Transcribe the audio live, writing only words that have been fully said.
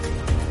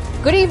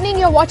Good evening,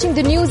 you're watching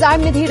the news.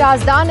 I'm Nidhi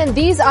Razdan and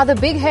these are the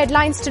big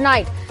headlines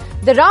tonight.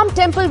 The Ram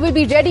Temple will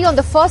be ready on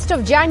the 1st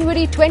of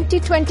January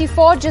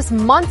 2024, just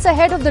months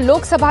ahead of the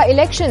Lok Sabha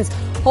elections.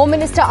 Home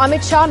Minister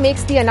Amit Shah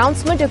makes the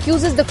announcement,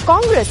 accuses the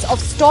Congress of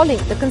stalling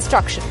the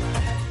construction.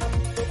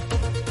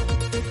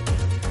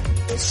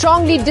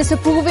 Strongly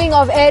disapproving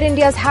of Air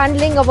India's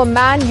handling of a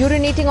man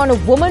urinating on a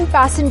woman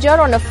passenger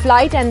on a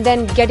flight and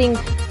then getting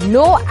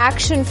no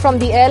action from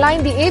the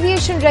airline, the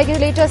aviation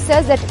regulator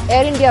says that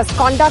Air India's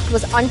conduct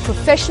was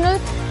unprofessional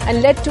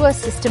and led to a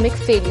systemic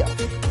failure.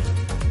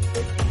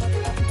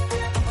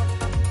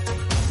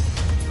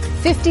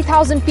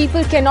 50,000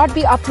 people cannot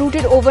be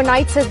uprooted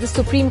overnight, says the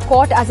Supreme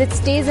Court, as it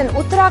stays an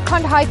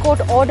Uttarakhand High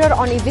Court order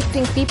on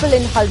evicting people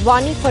in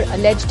Haldwani for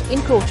alleged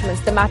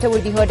encroachments. The matter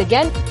will be heard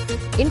again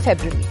in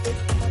February.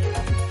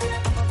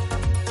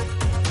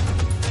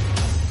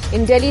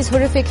 In Delhi's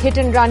horrific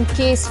hit-and-run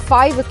case,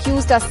 5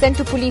 accused are sent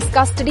to police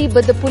custody,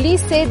 but the police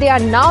say they are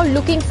now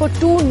looking for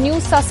 2 new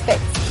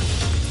suspects.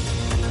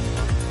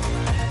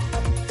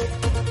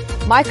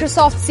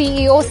 Microsoft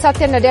CEO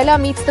Satya Nadella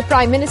meets the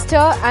Prime Minister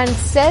and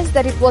says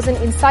that it was an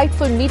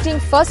insightful meeting.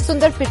 First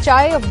Sundar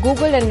Pichai of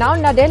Google and now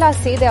Nadella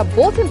say they are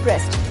both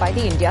impressed by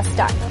the India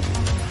stack.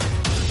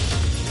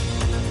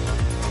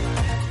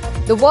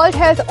 The World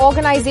Health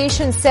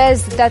Organization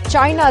says that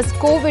China's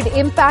COVID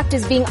impact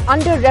is being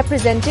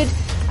underrepresented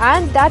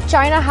and that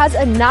China has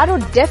a narrow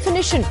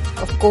definition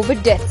of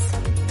COVID deaths.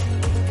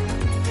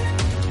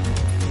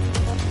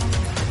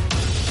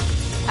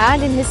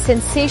 And in his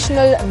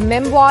sensational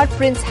memoir,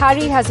 Prince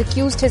Harry has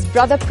accused his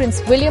brother Prince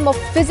William of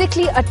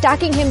physically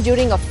attacking him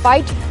during a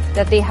fight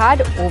that they had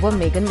over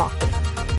Meghan Markle.